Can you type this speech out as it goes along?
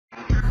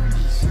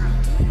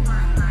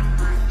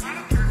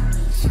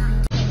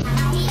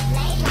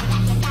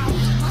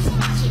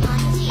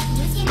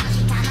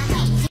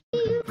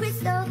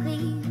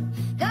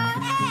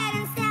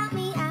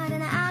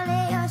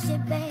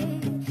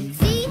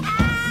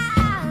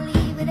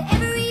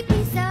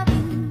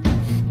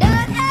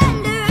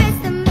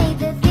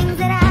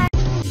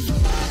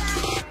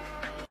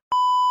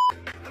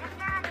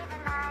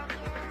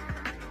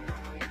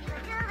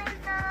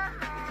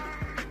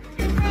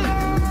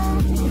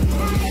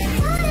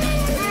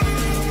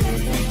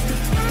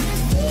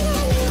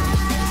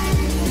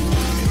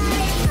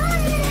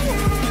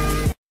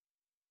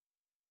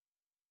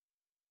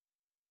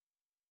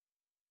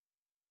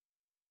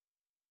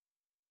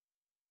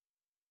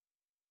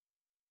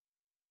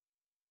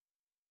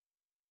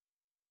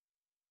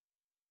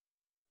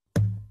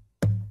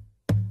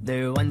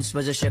There once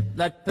was a ship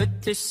that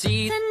put to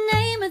sea. The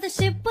name of the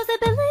ship was a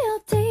Billy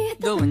O.D.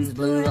 The winds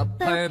blew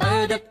up her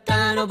bow, up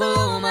down, oh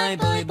below, my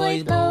bully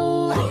boys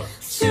blow.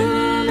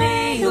 Soon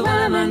may the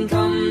wellerman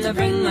come to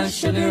bring us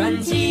sugar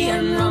and tea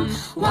and rum.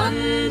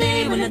 One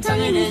day when the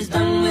tonguing is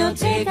done, we'll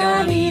take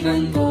our leave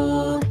and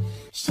go.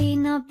 She'd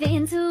not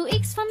been 2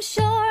 weeks from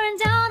shore, and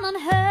down on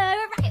her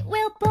a right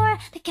whale bore.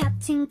 The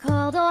captain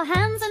called all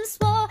hands and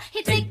swore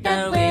he'd take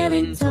that whale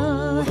in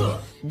tow.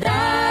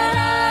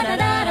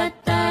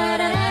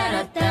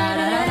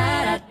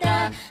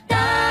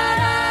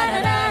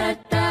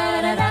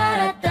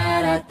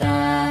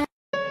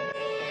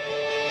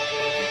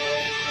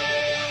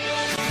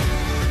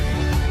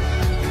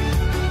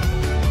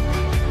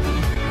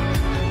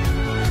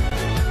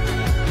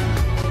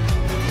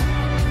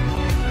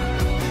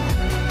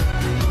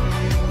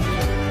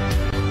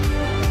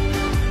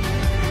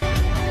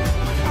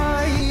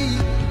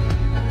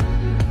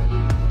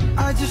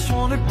 I just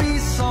wanna be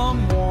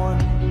someone.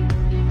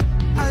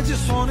 I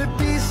just wanna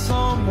be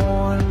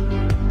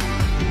someone.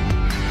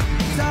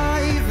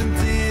 Dive and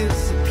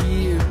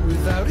disappear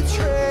without a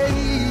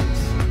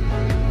trace.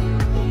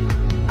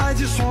 I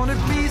just wanna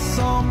be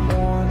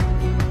someone.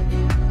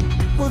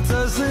 Well,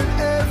 doesn't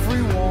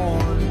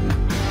everyone?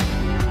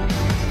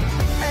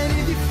 And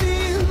if you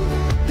feel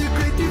the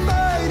great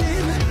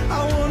dividing, I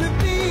wanna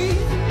be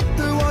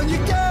the one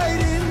you're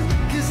guiding.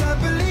 'Cause I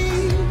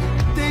believe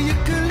that you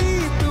can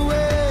lead the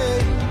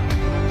way.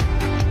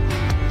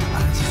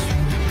 I just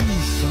wanna be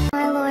someone.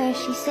 My lawyer,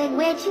 she said,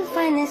 where'd you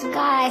find this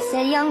guy? I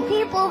said, young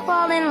people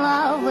fall in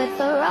love with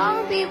the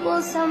wrong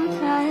people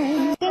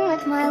sometimes.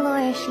 With my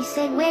lawyer, she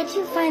said, where'd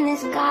you find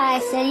this guy? I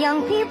said,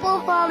 young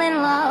people fall in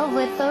love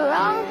with the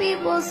wrong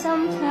people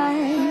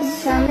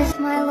sometimes. I miss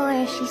my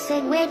lawyer, she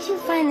said, where'd you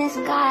find this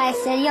guy? I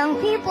said, young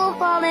people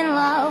fall in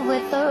love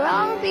with the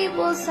wrong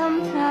people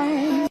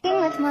sometimes.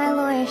 With my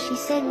lawyer, she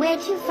said,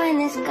 where'd you find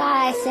this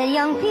guy? I said,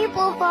 young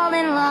people fall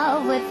in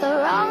love with the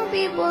wrong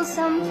people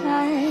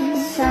sometimes.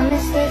 Some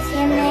mistakes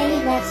get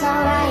made, that's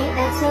alright,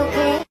 that's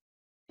okay.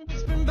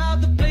 It's been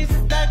about the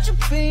places that you've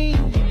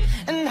been,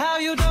 and how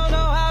you don't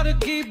know how to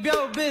keep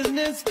your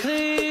business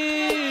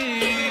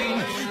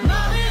clean.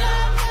 Mommy,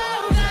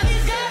 love, that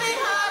is getting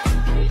hot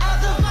at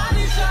the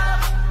body shop,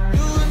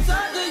 doing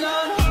something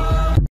on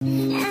home.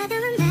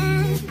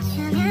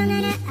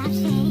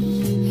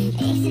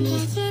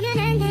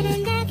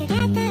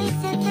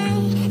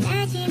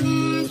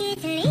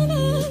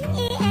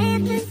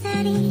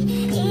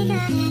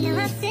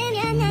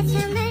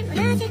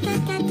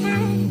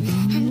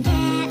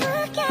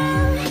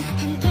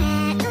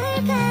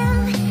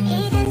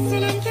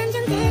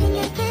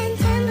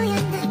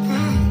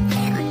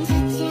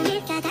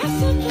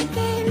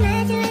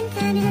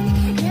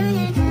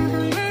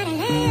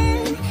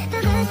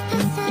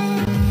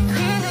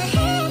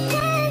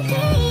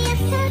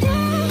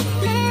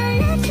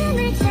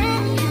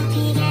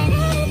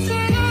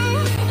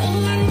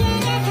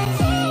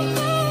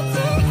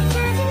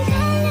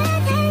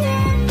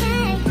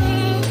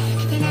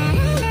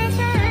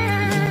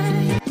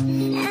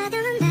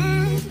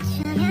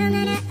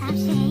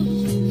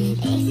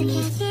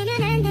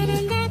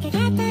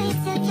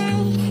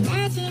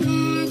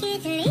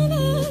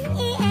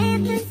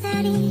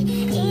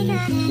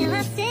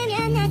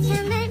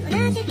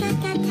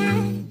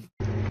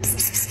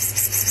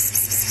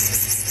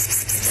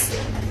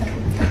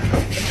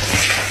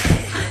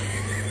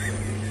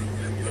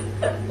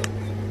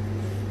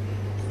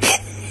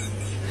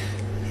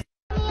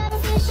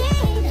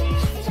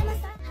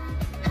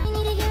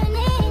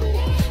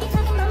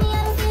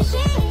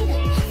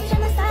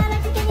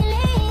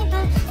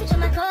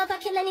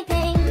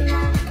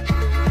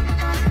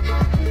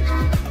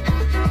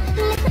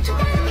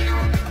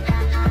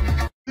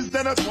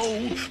 That I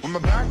told when my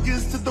back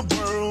is to the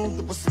world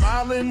that was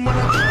smiling when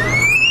I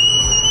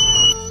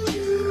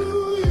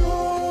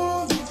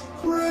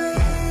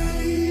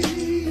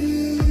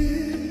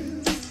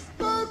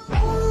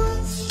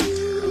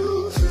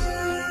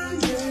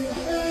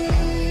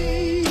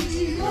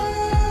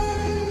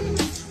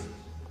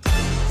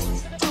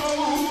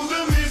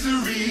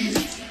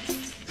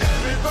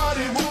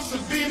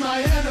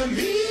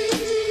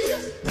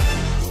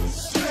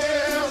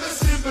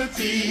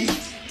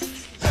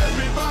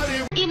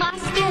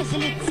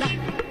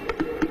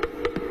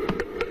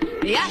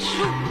я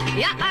шут,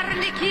 я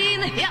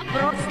арлекин, я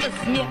просто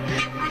смех.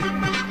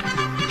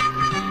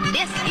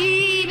 Без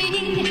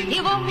имени и,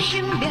 в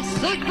общем, без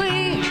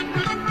судьбы.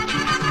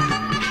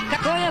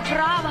 Какое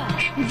право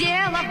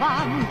дело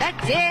вам до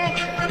тех,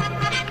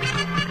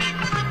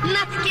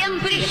 над кем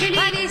пришли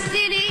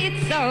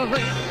повеселиться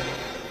вы,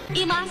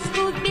 и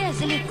маску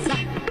без лица.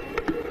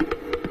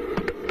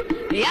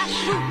 Я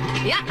шут,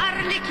 я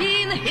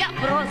арлекин, я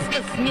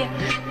просто смех.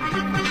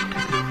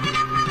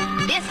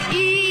 Без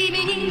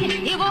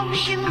имени и, в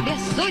общем,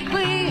 без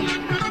судьбы.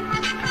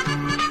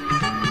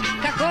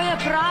 Какое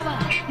право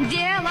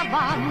дело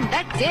вам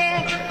до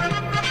тех,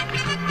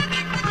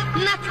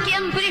 над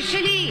кем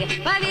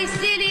пришли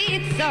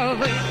повеселиться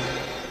вы.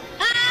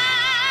 Ах,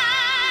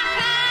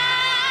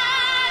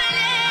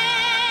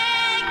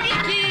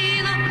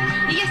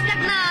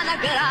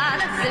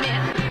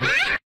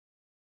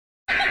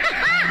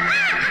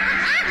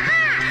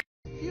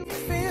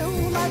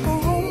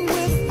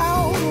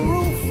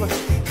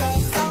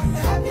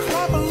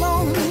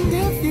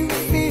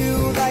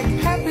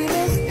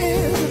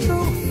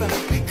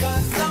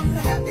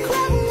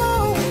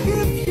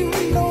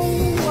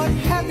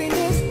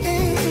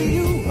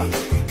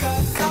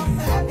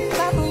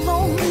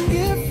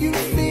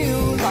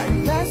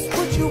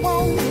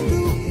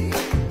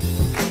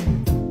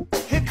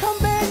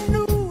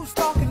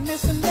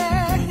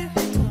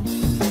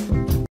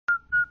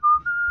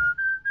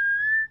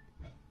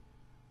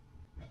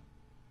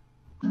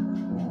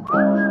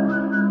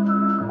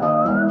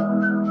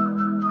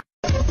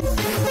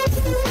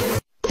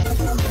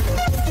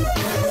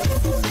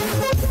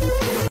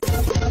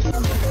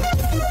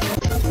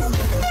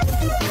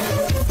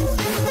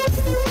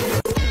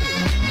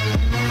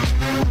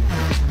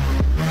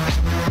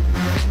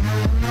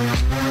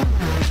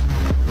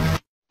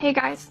 Hey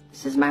guys,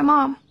 this is my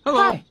mom.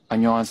 Hello. Hi.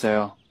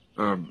 안녕하세요.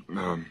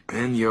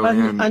 안녕하세요.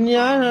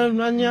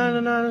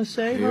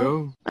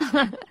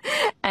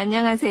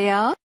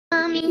 안녕하세요.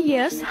 Mommy.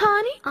 Yes,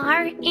 honey?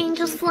 Are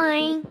angels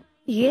flying?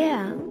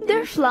 Yeah,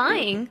 they're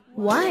flying.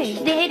 Why?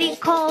 Daddy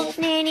called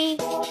Nanny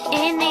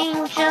an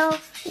angel.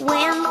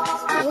 When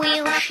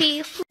will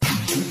she fly?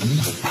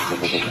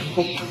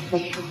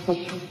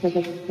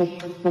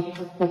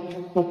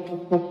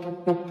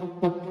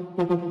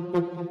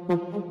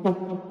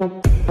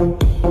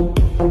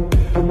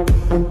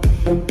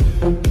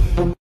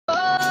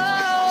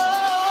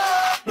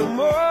 No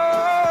more.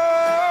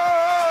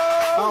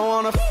 I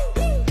wanna,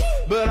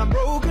 but I'm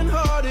broken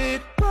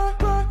hearted.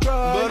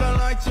 But I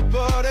like to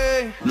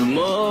party. No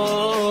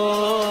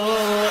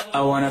more.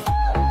 I wanna,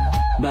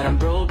 but I'm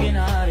broken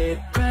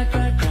hearted.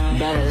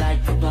 But I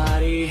like to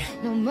party.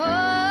 No more.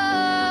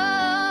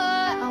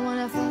 I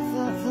wanna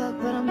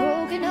fuck, but I'm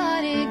broken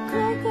hearted.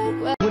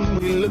 When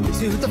we look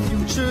to the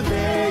future,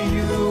 there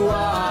you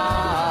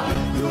are.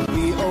 You'll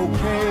be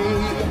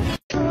okay.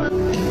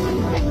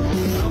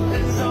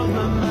 Something's on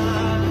my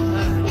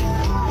mind.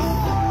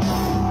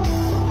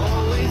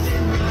 Always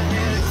in my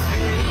head.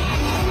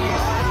 I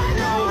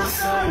know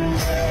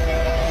someday.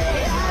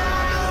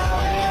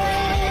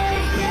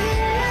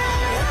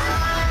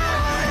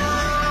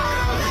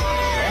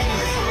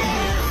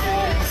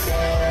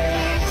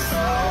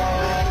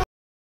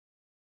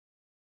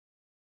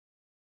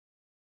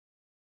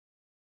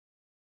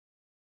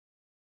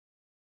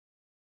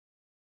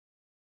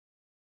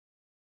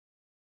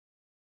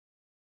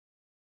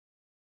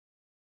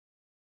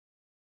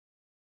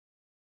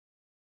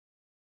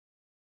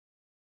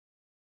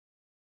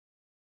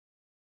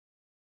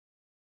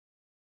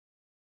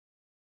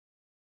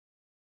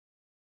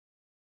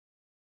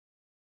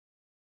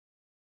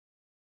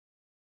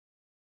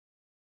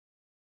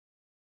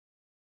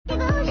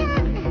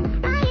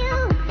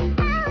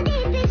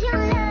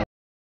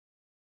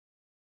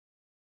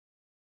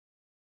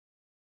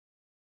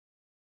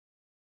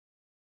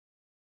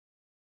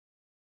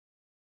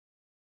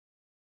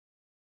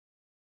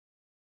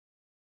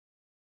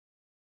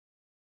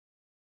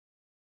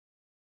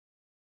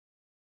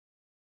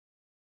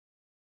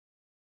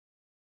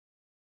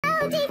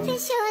 How deep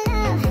is your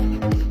love?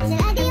 Is it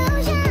like the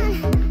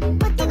ocean?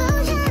 What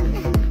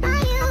devotion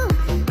are you?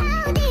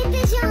 How deep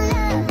is your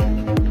love?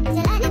 Is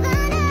it like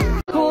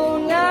Nirvana? Cool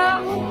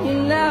now, you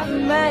never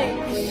make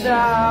a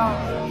sound.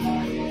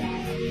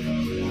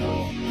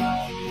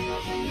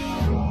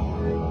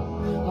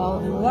 All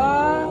the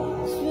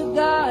lights will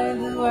guide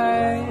the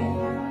way.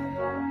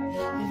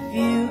 If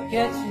you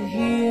get to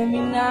hear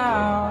me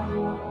now,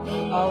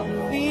 all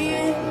the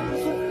fears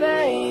will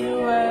fade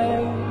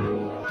away.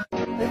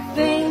 The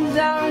things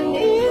aren't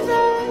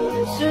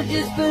easy, so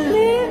just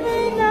believe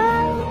me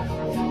now.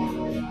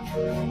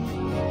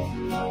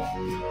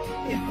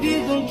 If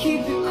you don't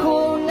keep it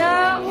cool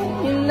now,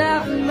 you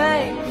never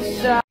make a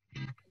sound.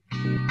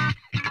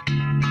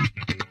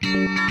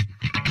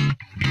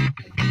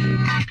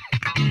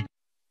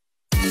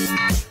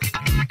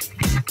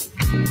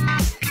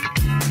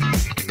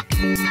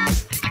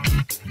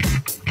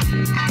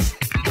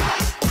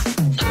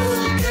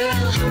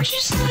 Won't you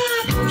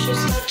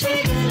stop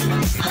taking it?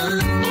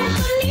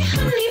 Honey,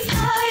 honey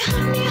pie,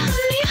 honey,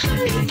 honey,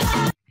 honey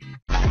pie.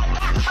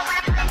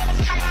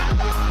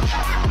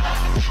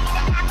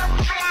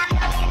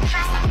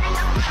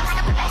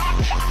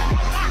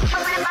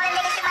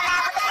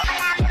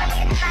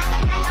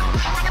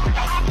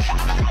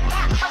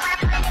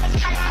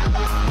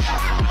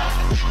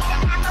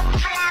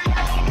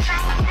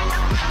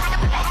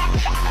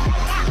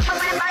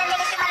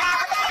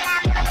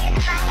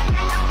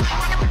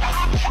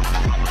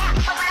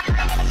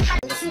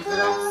 Listen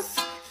close,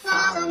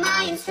 follow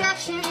my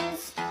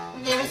instructions.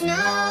 There's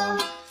no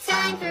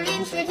time for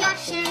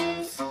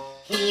introductions.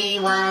 He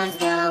was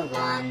the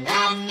one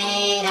that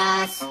made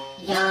us.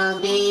 You'll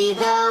be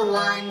the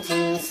one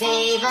to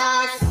save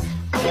us.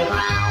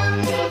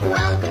 Underground,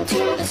 welcome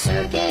to the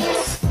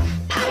circus.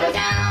 Power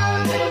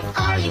down,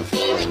 are you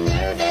feeling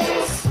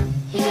nervous?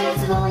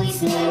 His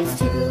voice needs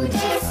to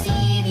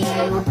deceive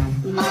you.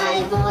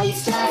 My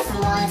voice just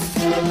wants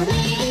to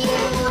leave you.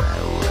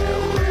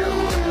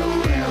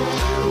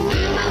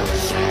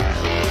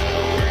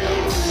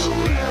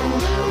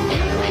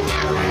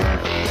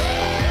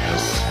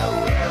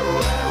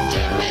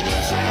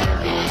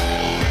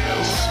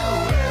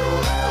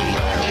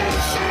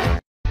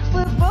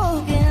 We're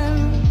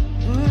broken,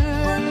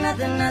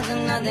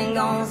 nothing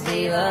gonna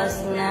save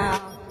us now.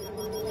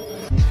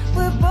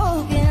 We're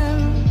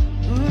broken,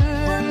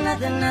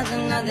 nothing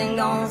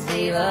gonna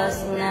save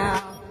us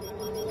now.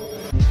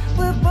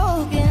 We're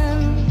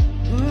broken,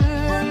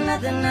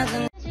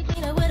 nothing.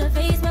 Chiquita with a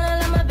face, smell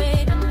like my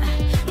baby.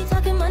 You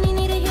talking money,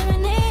 need a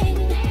hearing aid.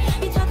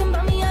 You talking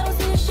about me, I don't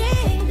see a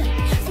shade.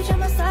 Switch on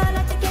my side,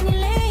 I take any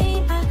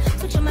lane. I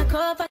switch on my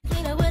car,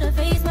 Chiquita with a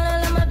face,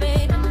 smell like my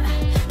baby.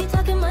 You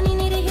talking money,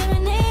 need a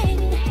hearing aid.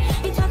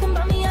 You talking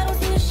about me, I don't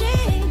see a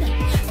shade.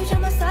 Switch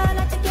on my side,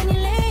 I take any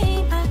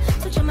lane. I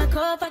switch on my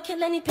car if I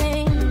kill any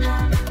pain.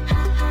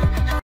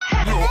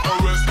 Yo,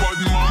 arrest, but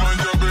mama mind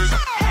your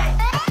business.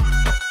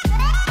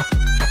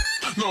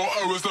 No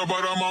arrest, but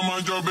mama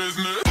mind your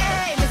business.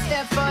 Hey,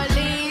 Mr.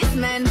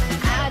 Policeman,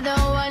 I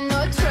don't want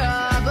no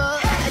trouble.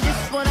 I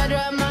just wanna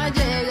drive my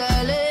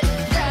jiggle it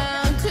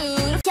down to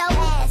Your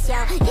ass, yo.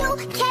 You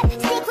kept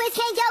secrets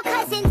and your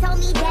cousin told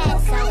me that.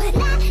 So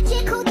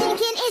logical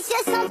thinking is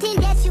just something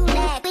that you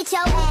lack. With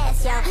your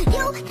ass, yo.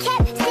 You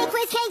kept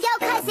secrets and your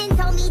cousin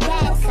told me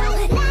that. So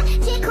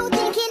logical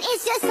thinking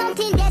is just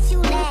something that you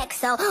lack.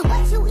 So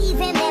what you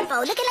even there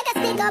for? Looking like a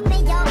stick up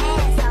in your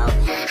asshole.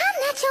 I'm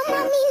not your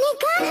mommy,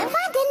 nigga.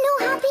 Find a new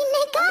hobby,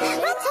 nigga.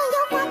 Right on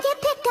your walk, get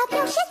picked up.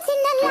 No shit's in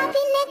the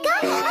lobby, nigga.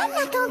 I'm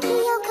not gon'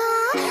 kill your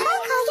car.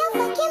 I'll call your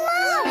fucking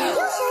mom.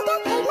 You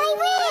should've paid my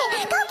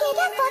rent. Go get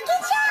a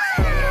fucking job.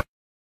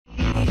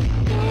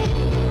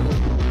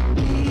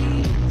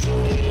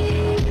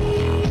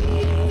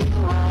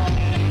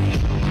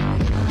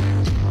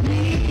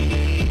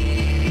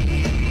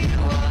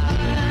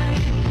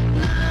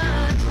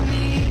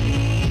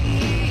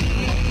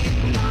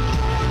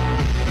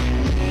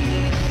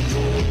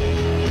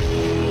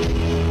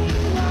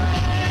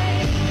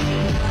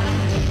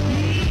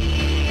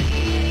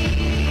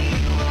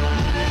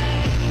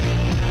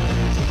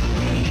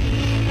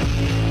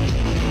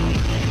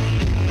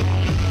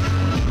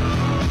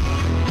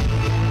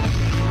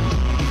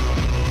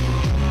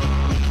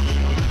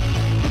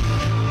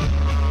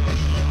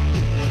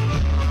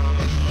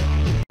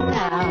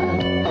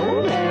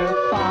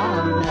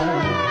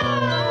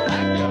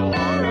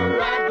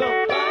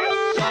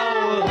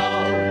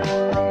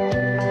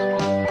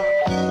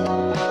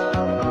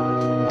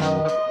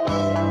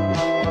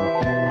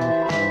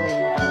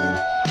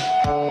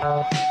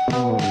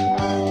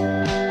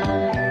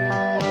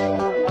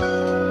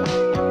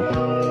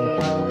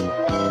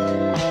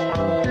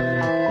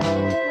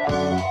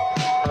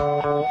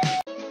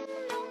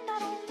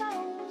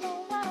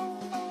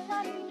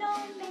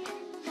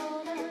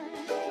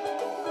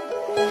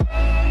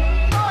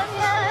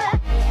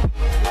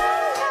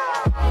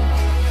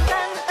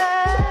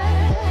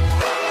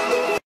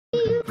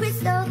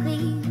 Crystal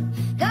clean.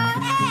 Go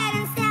ahead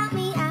and sell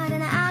me out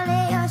and I'll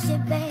lay your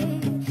shit,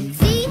 babe.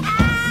 See,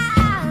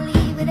 I'll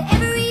leave with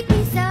every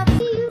piece of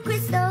you.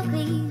 Crystal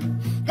clean.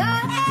 Go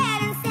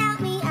ahead and sell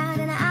me out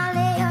and I'll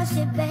lay your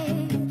shit,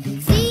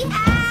 babe. See,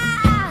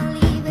 I'll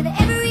leave with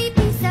every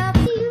piece of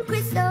you.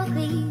 Crystal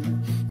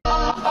clean.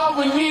 All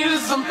we need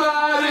is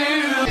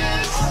somebody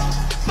to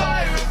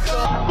fire a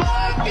gun.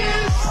 Fuck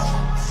it,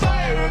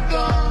 fire a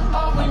gun.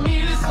 All we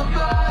need is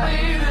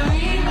somebody to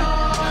lean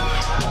on.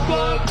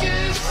 Fuck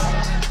it,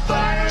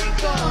 fire a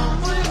gun.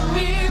 We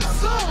need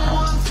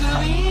someone to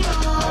lean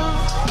on.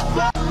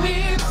 We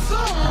need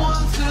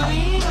someone to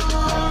lean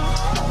on.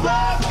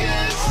 Fuck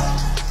it,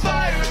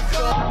 fire a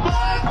gun.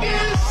 Fuck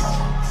it,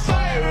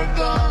 fire a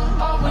gun.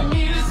 All we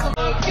need is some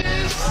fuck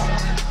it,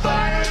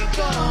 fire a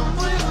gun.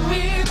 We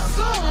need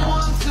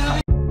someone to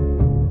lean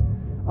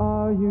on.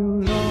 Are you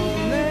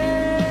lonely?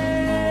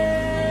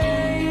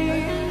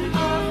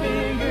 Our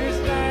fingers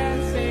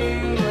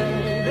dancing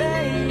where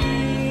they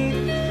meet.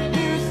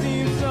 You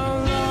seem so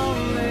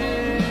lonely.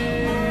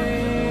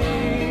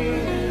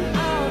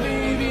 I'll be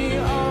the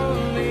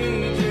only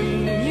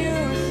dream you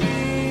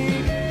see.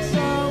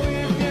 So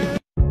if you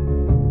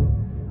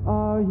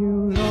are you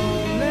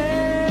lonely?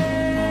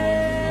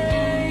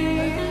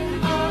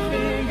 Our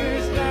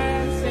fingers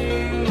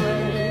dancing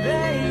where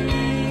they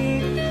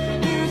meet.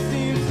 You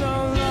seem so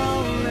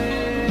lonely.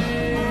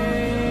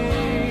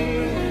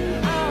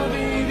 I'll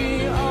be the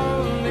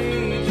only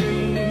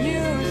dream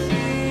you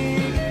see.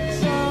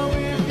 So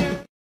if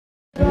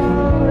you're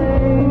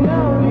lonely, no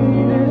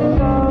need is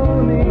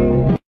lonely.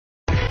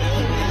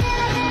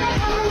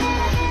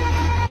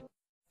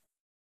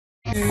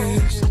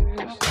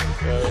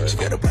 She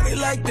got a body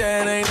like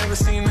that, I ain't never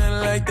seen nothing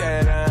like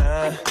that.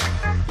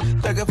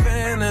 Like a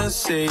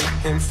fantasy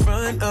in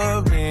front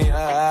of me.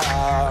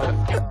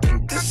 I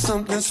think there's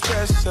something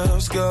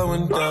special's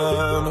going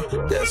down.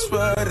 That's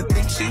right, I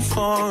think she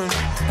foreign.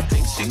 I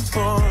think she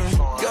foreign.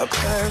 Got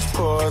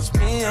passports,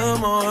 me and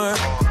more.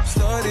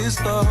 Started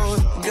slow,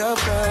 got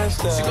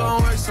past that. She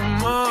gon' work some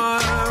more,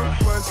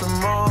 work some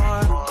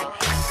more.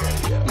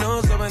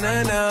 No stopping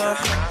her now,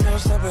 no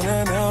stopping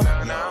her now.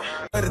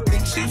 But I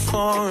think she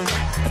foreign,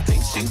 I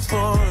think she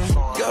foreign.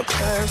 Got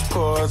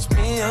passports,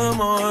 me and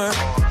more.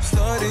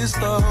 Started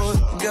slow,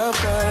 got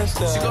past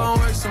that. She gon'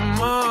 work some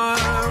more,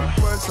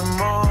 work some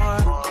more.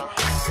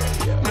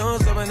 No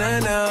stopping her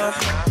now,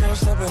 no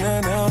stopping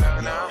her now.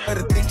 But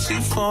I think she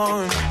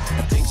foreign,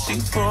 I think she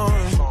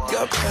foreign.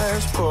 Got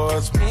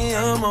passports, me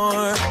and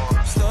more.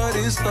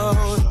 Started slow,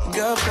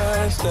 got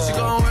past that. She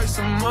gon' work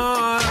some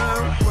more,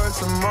 work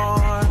some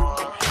more.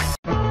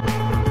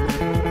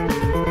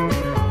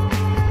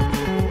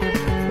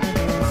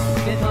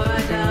 Before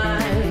I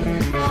die,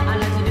 I'd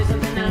like to do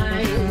something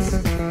nice.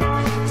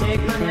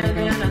 Take my hand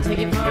and I'll take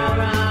it for a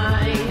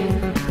ride.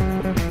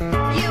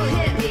 You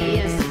hit me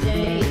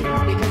yesterday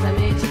because I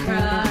made you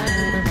cry.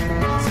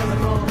 So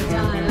before we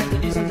die, I'd like to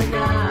do something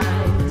nice.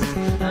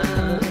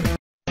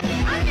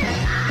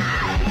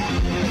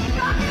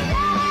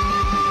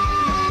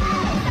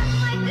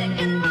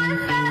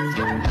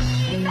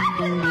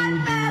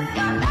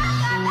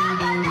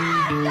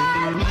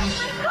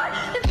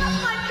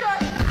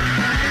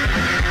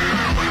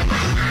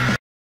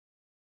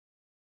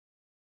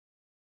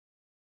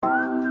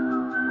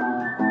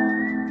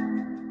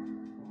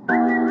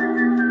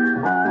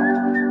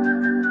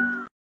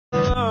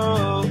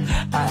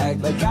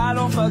 like I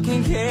don't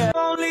fucking care.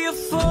 I'm only a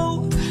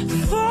fool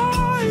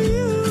for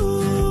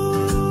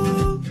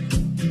you,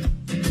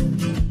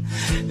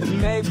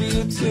 and maybe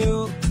you're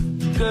too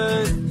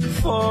good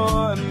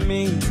for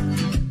me.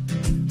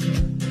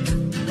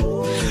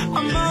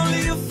 I'm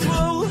only a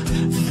fool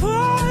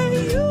for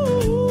you,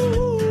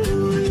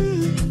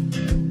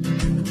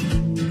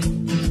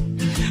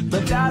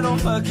 but I don't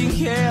fucking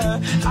care.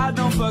 I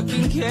don't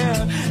fucking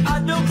care. I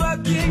don't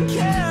fucking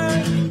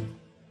care.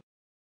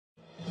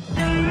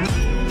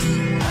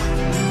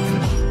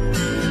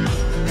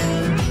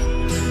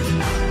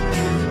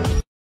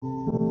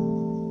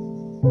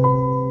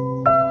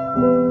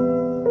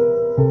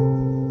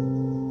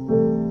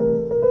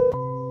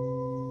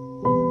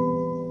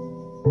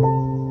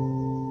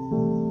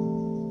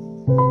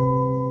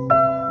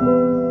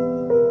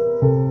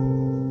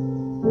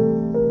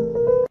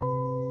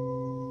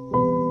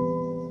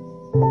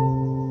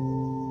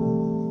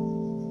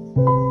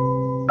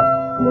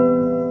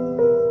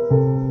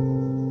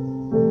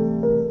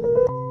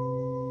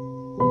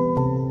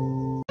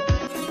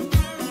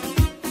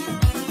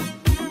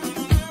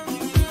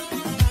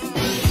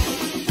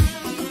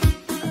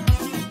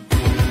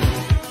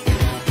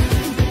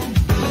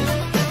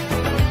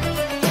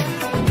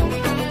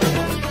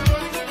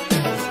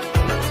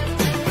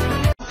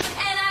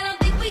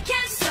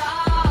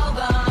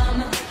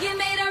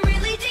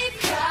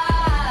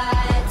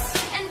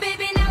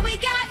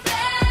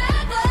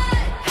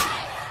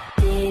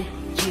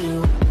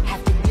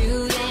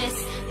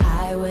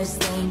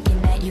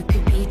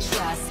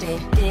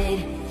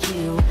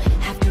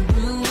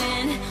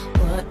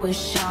 Was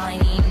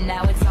shiny,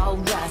 now it's all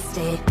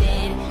rusted.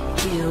 Did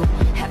you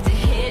have to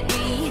hit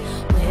me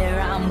where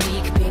I'm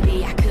weak,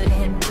 baby? I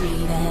couldn't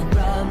breathe and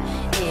rub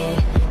it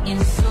in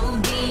so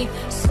deep.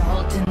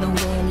 Salt in the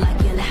wind like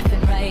you're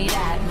laughing right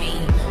at me.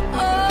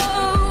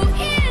 Oh,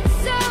 it's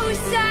so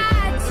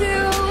sad to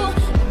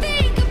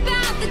think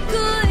about the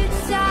good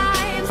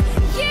times,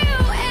 you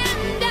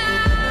and I.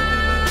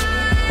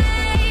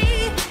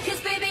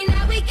 'Cause baby,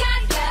 now we got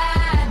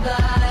bad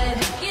blood.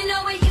 You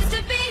know it used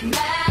to be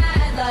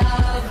mad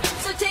love.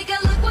 So take a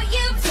look what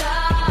you've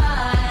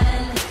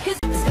done. 'Cause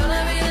it's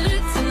gonna be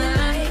lit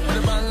tonight.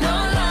 No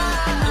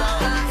lie. No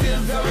lie.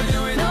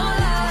 No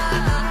lie.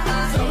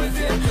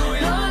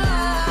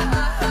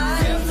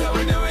 It's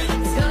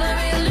gonna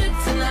be lit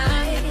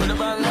tonight.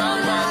 No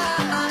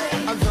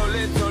lie. I'm so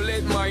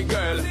lit, my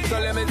girl. So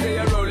let me say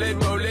you roll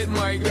it,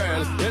 my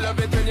girl. You love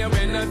it when you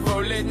win and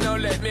roll it. Now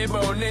let me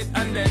bone it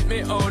and let me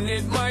own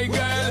it, my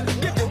girl.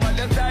 Give you all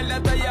the style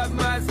that I have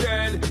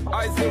mastered.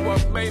 I say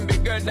what made me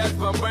good, that's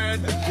my word.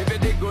 Give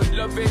it the good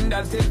loving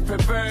that is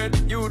preferred.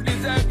 You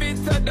deserve it,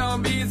 so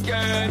don't be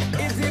scared.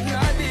 It's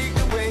hypnotic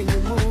the way you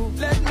move.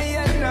 Let me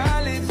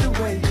acknowledge the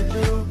way you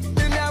do.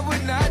 Then I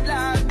would not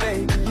lie,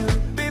 baby. You,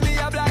 baby,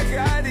 I'm like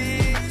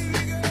addict.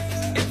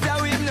 It's so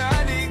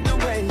hypnotic the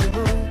way you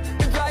move.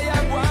 If I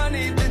have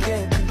wanted to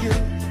get to you,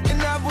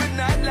 and I would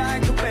not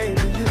like a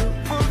baby. You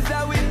move so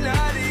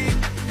hypnotic.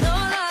 No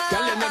lie.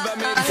 Girl, you never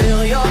made me.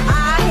 Feel your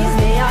eyes,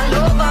 they all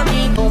over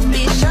me. Don't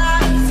be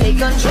shy, take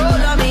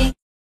control of me.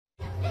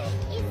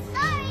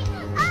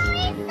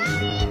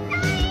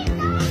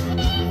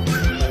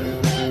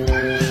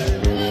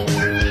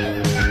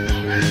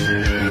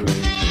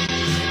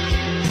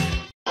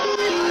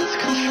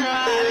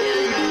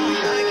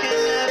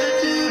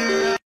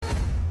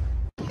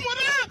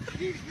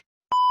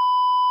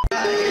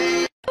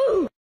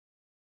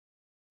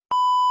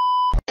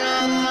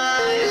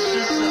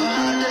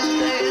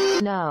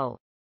 No.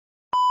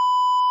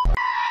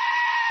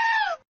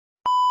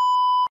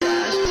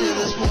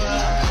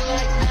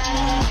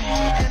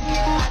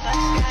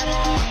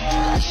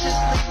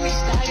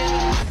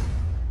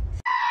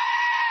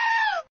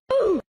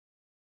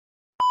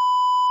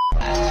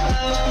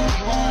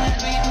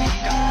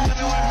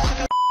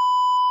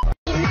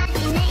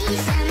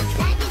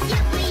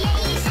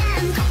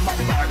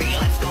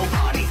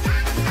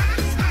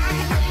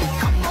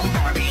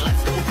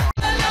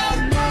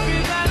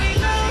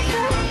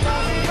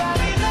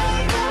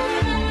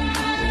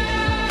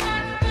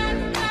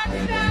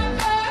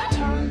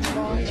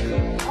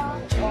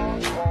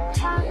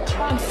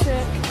 I'm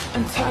sick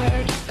and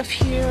tired of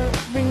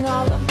hearing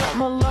all about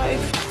my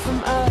life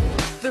from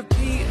other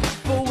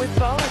people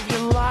with all of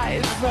your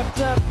lies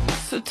wrapped up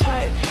so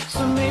tight.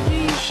 So maybe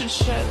you should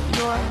shut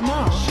your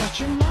mouth. Shut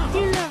your mouth.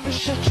 You never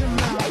shut your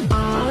mouth.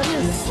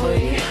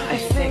 Honestly, I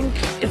think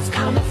it's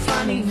kind of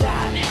funny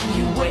that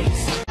you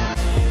waste.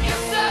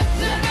 You're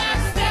such a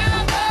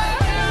backstabber.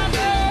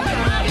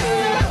 You're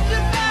such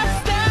a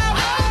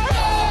backstabber.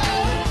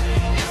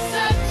 You're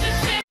such a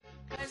shit.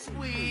 'Cause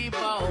we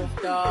both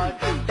thought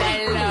that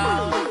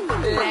love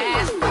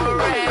lasts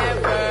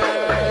forever.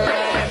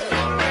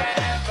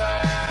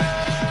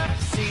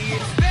 See,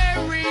 it's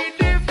very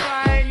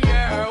divine.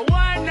 You're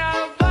one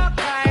of a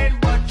kind,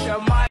 but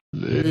you're my.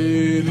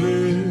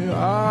 Lately,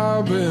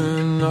 I've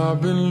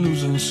been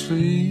losing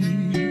sleep,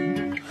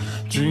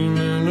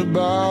 dreaming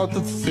about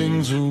the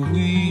things that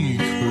we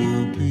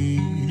could be.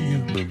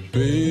 But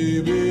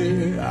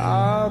baby,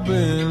 I've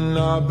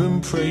I've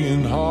been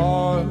praying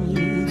hard.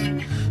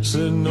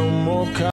 Said no more